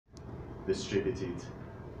distributed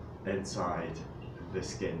inside the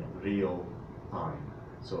skin real time.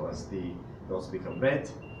 So as the dots become red,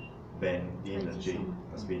 then the energy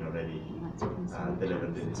has been already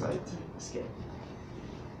delivered inside the skin.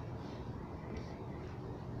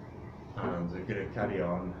 And we're going to carry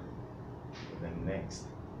on with the next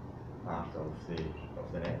part of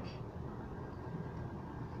the neck.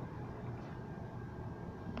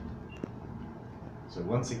 So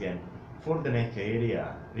once again, for the neck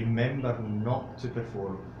area, remember not to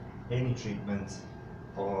perform any treatment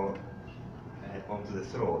or onto the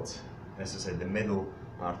throat. As I said, the middle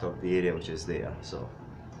part of the area which is there. So,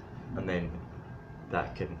 and then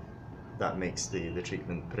that makes the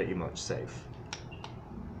treatment pretty much safe.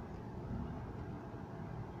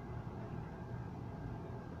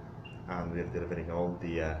 And we're delivering all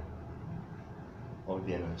the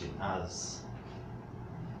energy as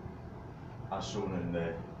shown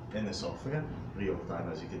in the software, real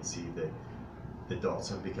time. As you can see, the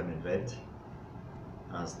dots are becoming red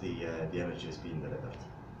as the energy is being delivered.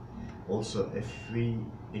 Also, if we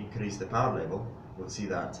increase the power level, we'll see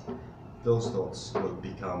that those dots will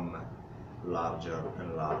become larger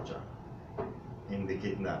and larger,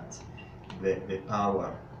 indicating that the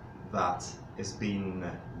power that is being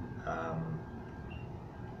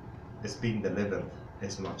delivered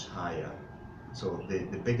is much higher. So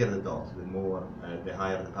the bigger the dot, the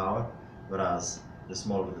higher the power, whereas the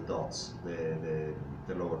smaller the dots, the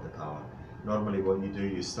lower the power. Normally what you do,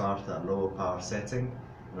 you start at lower power setting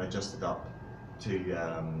and adjust it up to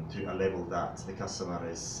a level that the customer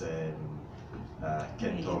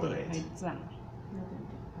can tolerate.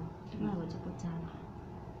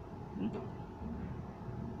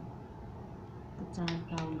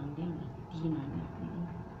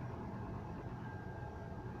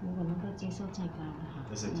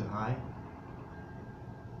 Is it too high?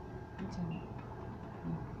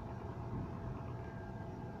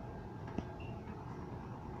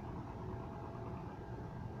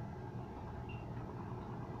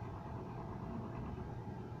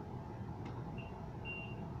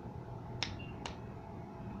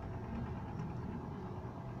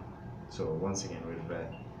 So once again, we're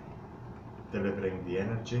delivering the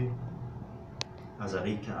energy. As a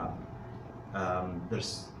recap,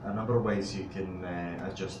 there's a number of ways you can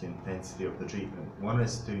adjust the intensity of the treatment. One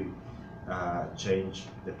is to change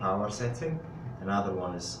the power setting. Another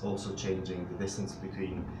one is also changing the distance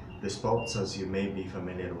between the spots, as you may be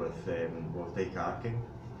familiar with voltaic arcing.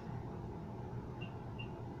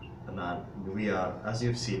 And then as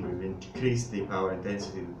you've seen, we've increased the power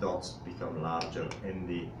intensity. The dots become larger in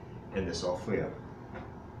the software.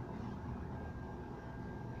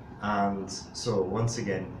 And so once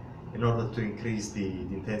again, in order to increase the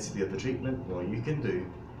intensity of the treatment, what you can do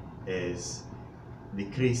is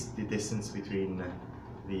decrease the distance between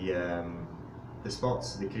the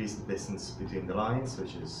spots, decrease the distance between the lines,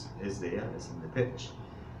 which is there, it's in the pitch,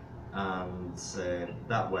 and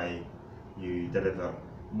that way you deliver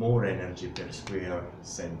more energy per square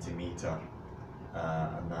centimetre,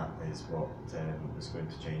 and that is what is going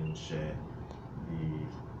to change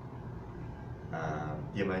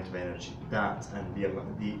the amount of energy and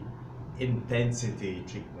the intensity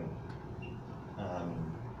treatment,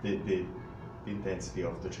 the intensity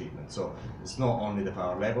of the treatment. So it's not only the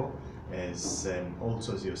power level, is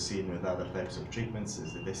also, as you've seen with other types of treatments,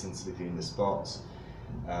 is the distance between the spots,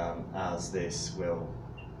 as this will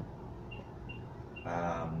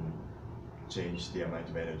change the amount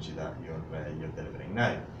of energy that you're delivering.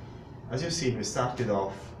 Now, as you've seen, we started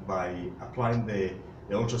off by applying the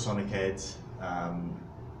ultrasonic head on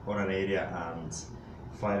an area and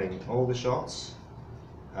firing all the shots.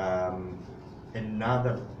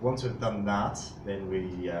 Once we've done that, then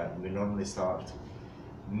we normally start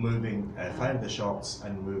moving, firing the shots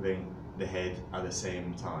and moving the head at the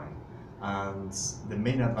same time. And the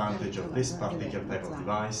main advantage of this particular type of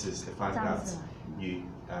device is the fact that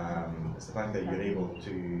you're able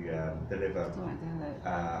to deliver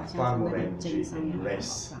far more energy in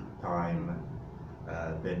less time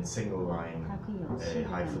than single line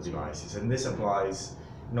HIFU devices. And this applies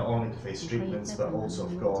not only to face treatments, but also,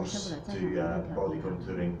 of course, to body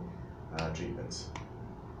contouring treatments.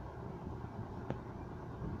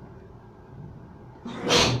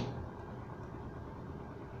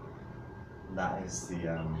 That is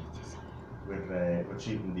we're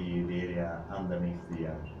treating the area underneath the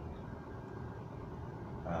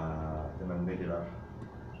mandibular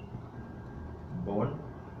bone,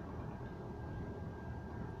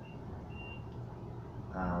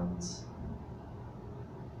 and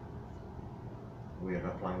we are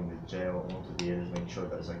applying the gel onto the area to make sure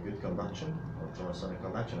there's a good conduction, ultrasonic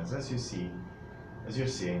conduction. As you see, as you're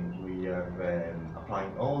seeing, we are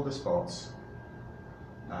applying all the spots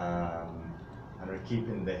and we're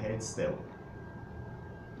keeping the head still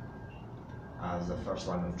as the first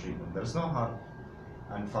line of treatment. There's no hard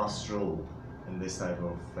and fast rule in this type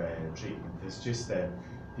of treatment. It's just that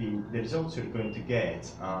the results you're going to get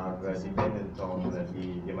are dependent on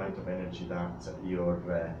the amount of energy that you're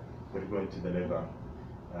going to deliver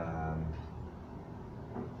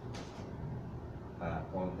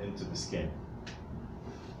into the skin.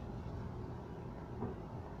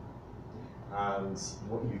 And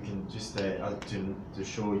what you can just to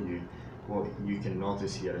show you, what you can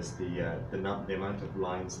notice here is the amount of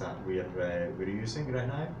lines that we're using right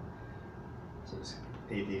now. So it's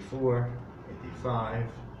 84, 85,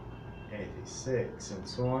 86, and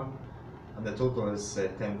so on, and the total is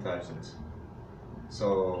 10,000.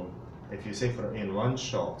 So if you say in one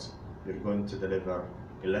shot you're going to deliver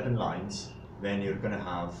 11 lines, then you're going to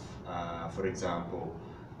have, for example,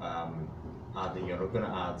 you're going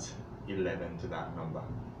to add 11 to that number.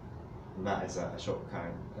 And that is a shot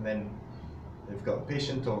count. And then you've got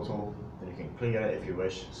patient total, then you can clear it if you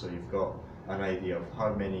wish, so you've got an idea of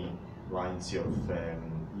how many lines you've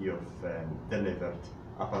delivered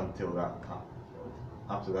up to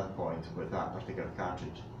that point with that particular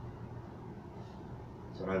cartridge.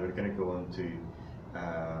 So now we're going to go into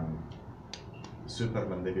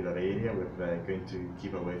supramandibular area. We're going to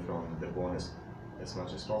keep away from the bone as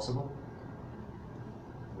much as possible.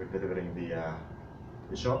 We're delivering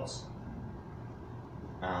the shots,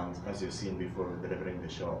 and as you've seen before, we're delivering the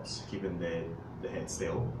shots, keeping the head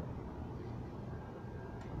still,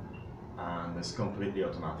 and it's completely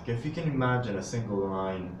automatic. If you can imagine a single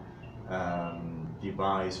line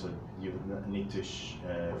device, you would need to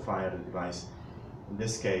fire the device, in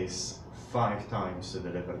this case, 5 times to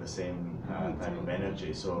deliver the same type of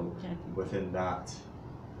energy. So within that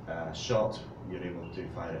shot, you're able to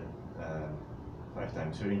fire it 5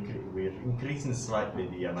 times. So we're increasing slightly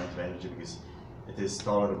the amount of energy because it is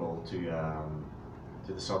tolerable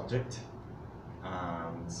to the subject,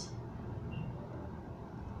 and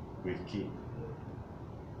we keep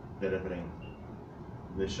delivering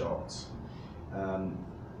the shots.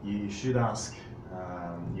 You should ask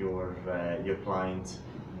your client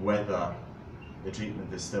whether the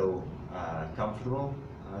treatment is still comfortable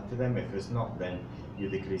to them. If it's not, then you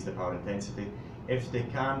decrease the power intensity. If they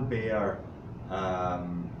can bear a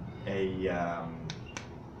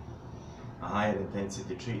higher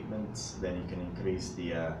intensity treatment, then you can increase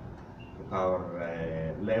the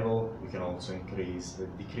power level. You can also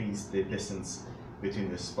decrease the distance between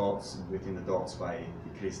the spots, between the dots, by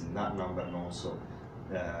decreasing that number, and also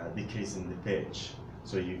decreasing the pitch.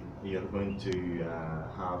 So you're going to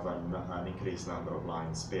have an increased number of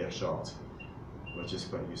lines per shot, which is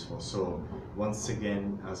quite useful. So once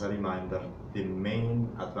again, as a reminder, the main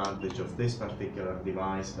advantage of this particular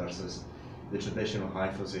device versus the traditional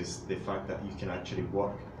HIFUs is the fact that you can actually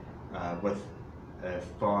work with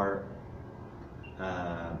far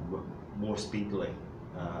more speedily,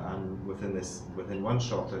 and within one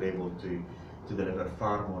shot you're able to deliver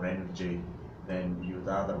far more energy than you would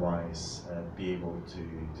otherwise be able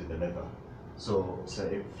to deliver. So if,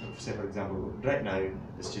 say for example, right now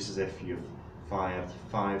it's just as if you've fired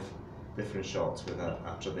 5 different shots with a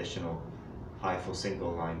traditional HIFU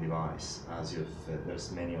single line device, as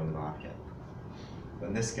there's many on the market. But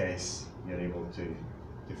in this case, you're able to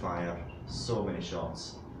fire so many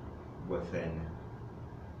shots within,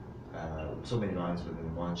 so many lines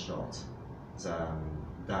within one shot.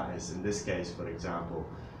 That is, in this case, for example,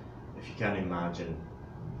 if you can imagine,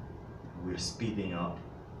 we're speeding up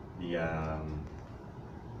the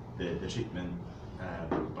treatment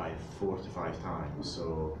by 4 to 5 times.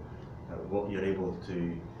 So what you're able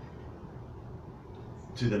to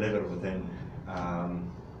deliver within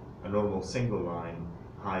a normal single line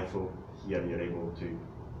HIFU, here you're able to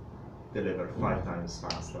deliver 5 times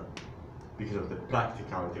faster, because of the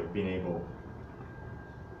practicality of being able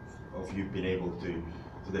to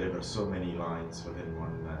deliver so many lines within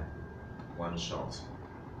one shot.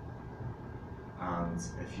 And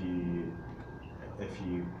if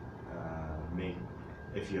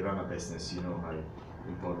you run a business, you know how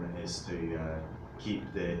important it is to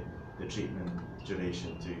keep the treatment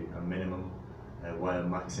duration to a minimum while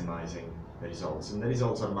maximizing the results. And the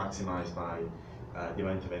results are maximized by the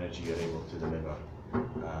amount of energy you're able to deliver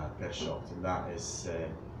per shot. And that is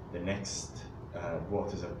the next,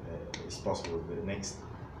 what is possible with the next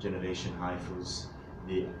generation HIFUs,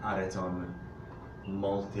 the Areton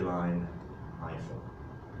multi-line HIFU.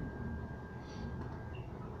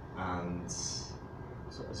 And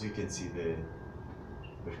so as you can see,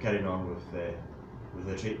 we're carrying on with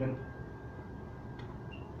the treatment.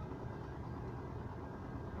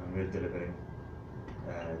 when we're delivering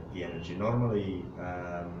the energy. Normally,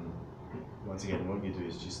 once again, what you do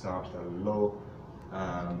is you start at a low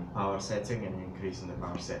power setting and you increase in the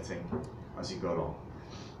power setting as you go along.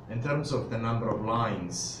 In terms of the number of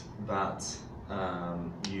lines that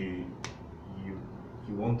you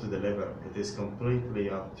want to deliver, it is completely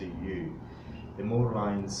up to you. The more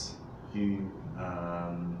lines you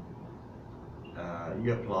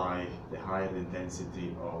apply, the higher the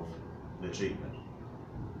intensity of the treatment.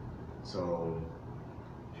 So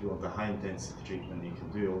if you want a high intensity treatment, you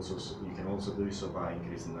can also do so by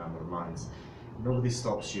increasing the number of lines. Nobody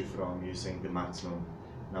stops you from using the maximum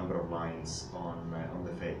number of lines on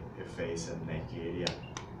the face and neck area.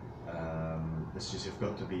 It's just you've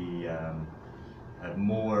got to be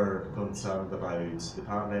more concerned about the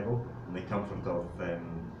power level and the comfort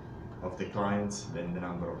of the client than the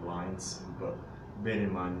number of lines. But bear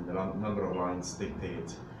in mind, the number of lines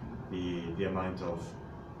dictate the amount of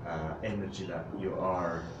energy that you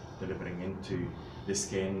are delivering into the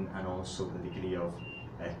skin, and also the degree of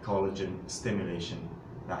collagen stimulation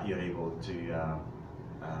that you're able to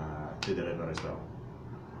deliver as well.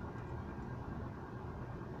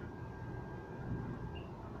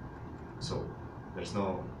 So there's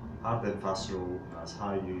no hard and fast rule as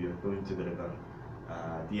how you're going to deliver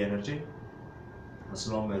the energy, as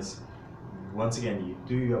long as, once again, you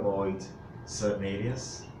do avoid certain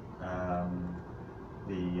areas.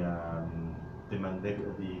 The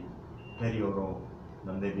perioral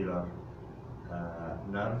mandibular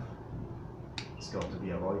nerve has got to be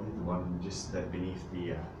avoided. The one just beneath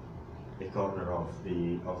the corner of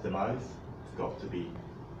the mouth has got to be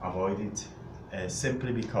avoided,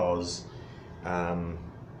 simply because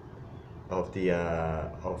of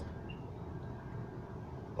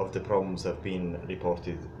the problems that have been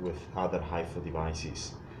reported with other HIFU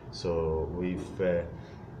devices. So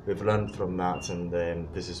we've learned from that, and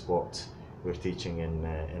this is what we're teaching in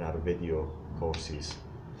our video courses.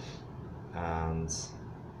 And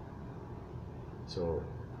so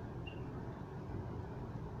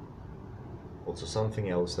also something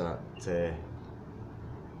else that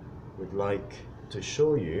we'd like to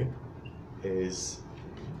show you is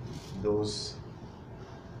those.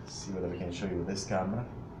 See whether we can show you with this camera.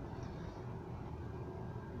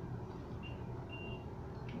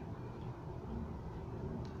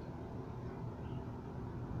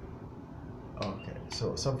 Okay,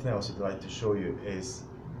 so something else I'd like to show you is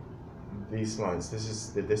these lines. This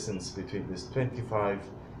is the distance between this 25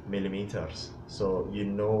 millimeters. So you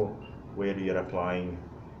know where you're applying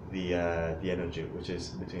the energy, which is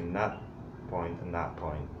between that point and that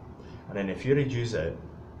point. And then if you reduce it,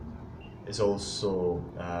 it's also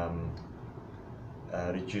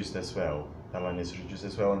reduced as well. That line is reduced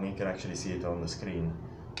as well, and you can actually see it on the screen.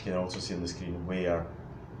 You can also see on the screen where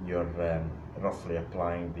you're roughly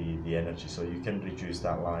applying the energy. So you can reduce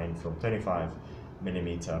that line from 25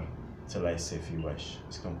 millimeter to less if you wish.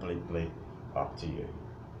 It's completely up to you.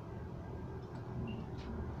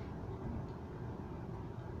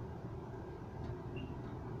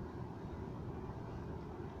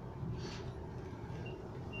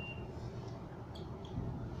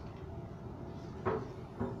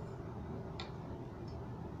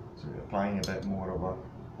 So we're applying a bit more of our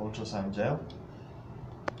ultrasound gel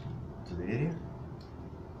to the area.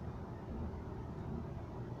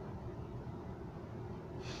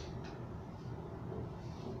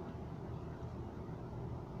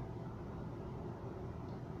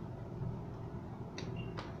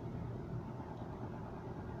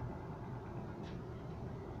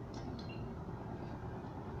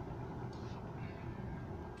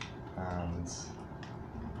 And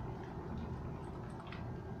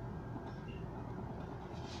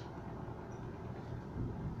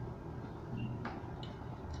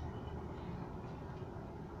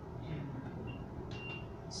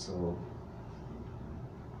so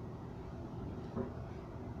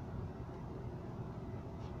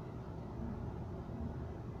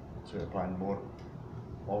we're applying more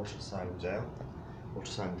ultrasound gel,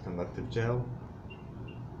 ultrasound conductive gel.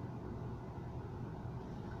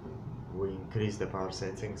 We increase the power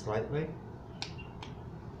setting slightly,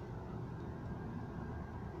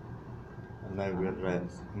 and now we're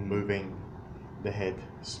moving the head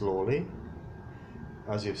slowly.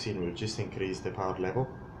 As you've seen, we've just increased the power level,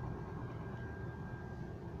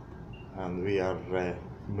 and we are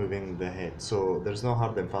moving the head. So there's no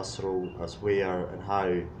hard and fast rule as where and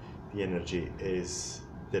how the energy is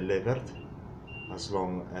delivered, as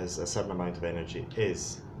long as a certain amount of energy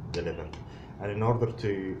is delivered. And in order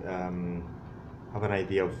to have an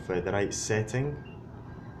idea of the right setting,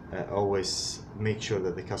 always make sure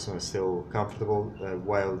that the customer is still comfortable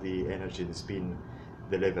while the energy is being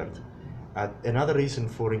delivered. Another reason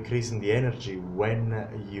for increasing the energy when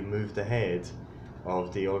you move the head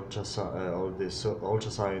of the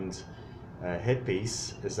ultrasound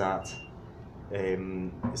headpiece is that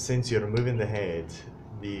since you're moving the head,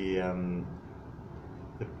 the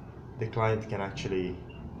client can actually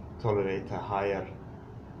tolerate a higher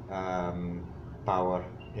power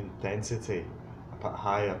intensity, a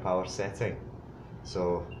higher power setting.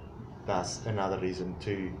 So that's another reason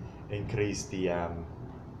to increase the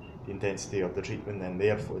intensity of the treatment, and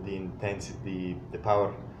therefore the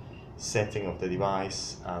power setting of the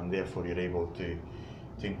device, and therefore you're able to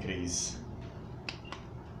increase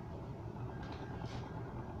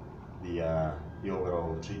the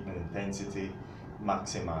overall treatment intensity,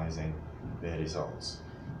 maximizing the results.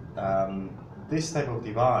 This type of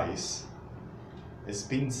device has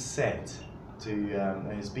been set to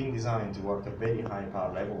and has been designed to work at very high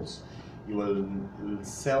power levels. You will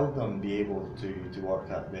seldom be able to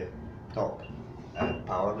work at the top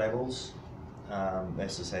power levels.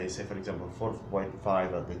 Let's just say for example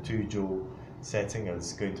 4.5 at the 2 joule setting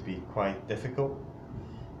is going to be quite difficult.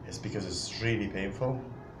 It's because it's really painful.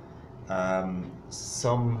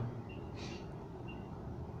 Some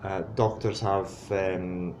doctors have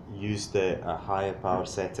used higher power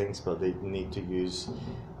settings, but they need to use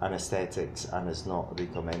anesthetics, and it's not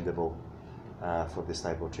recommendable for this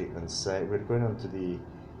type of treatments. We're going onto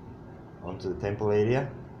the temple area,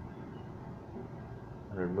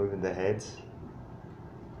 and we're moving the head.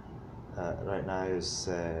 Right now is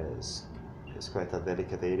quite a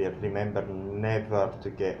delicate area. Remember never to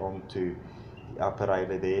get onto the upper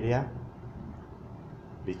eyelid area,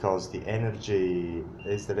 because the energy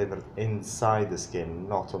is delivered inside the skin,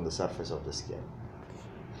 not on the surface of the skin.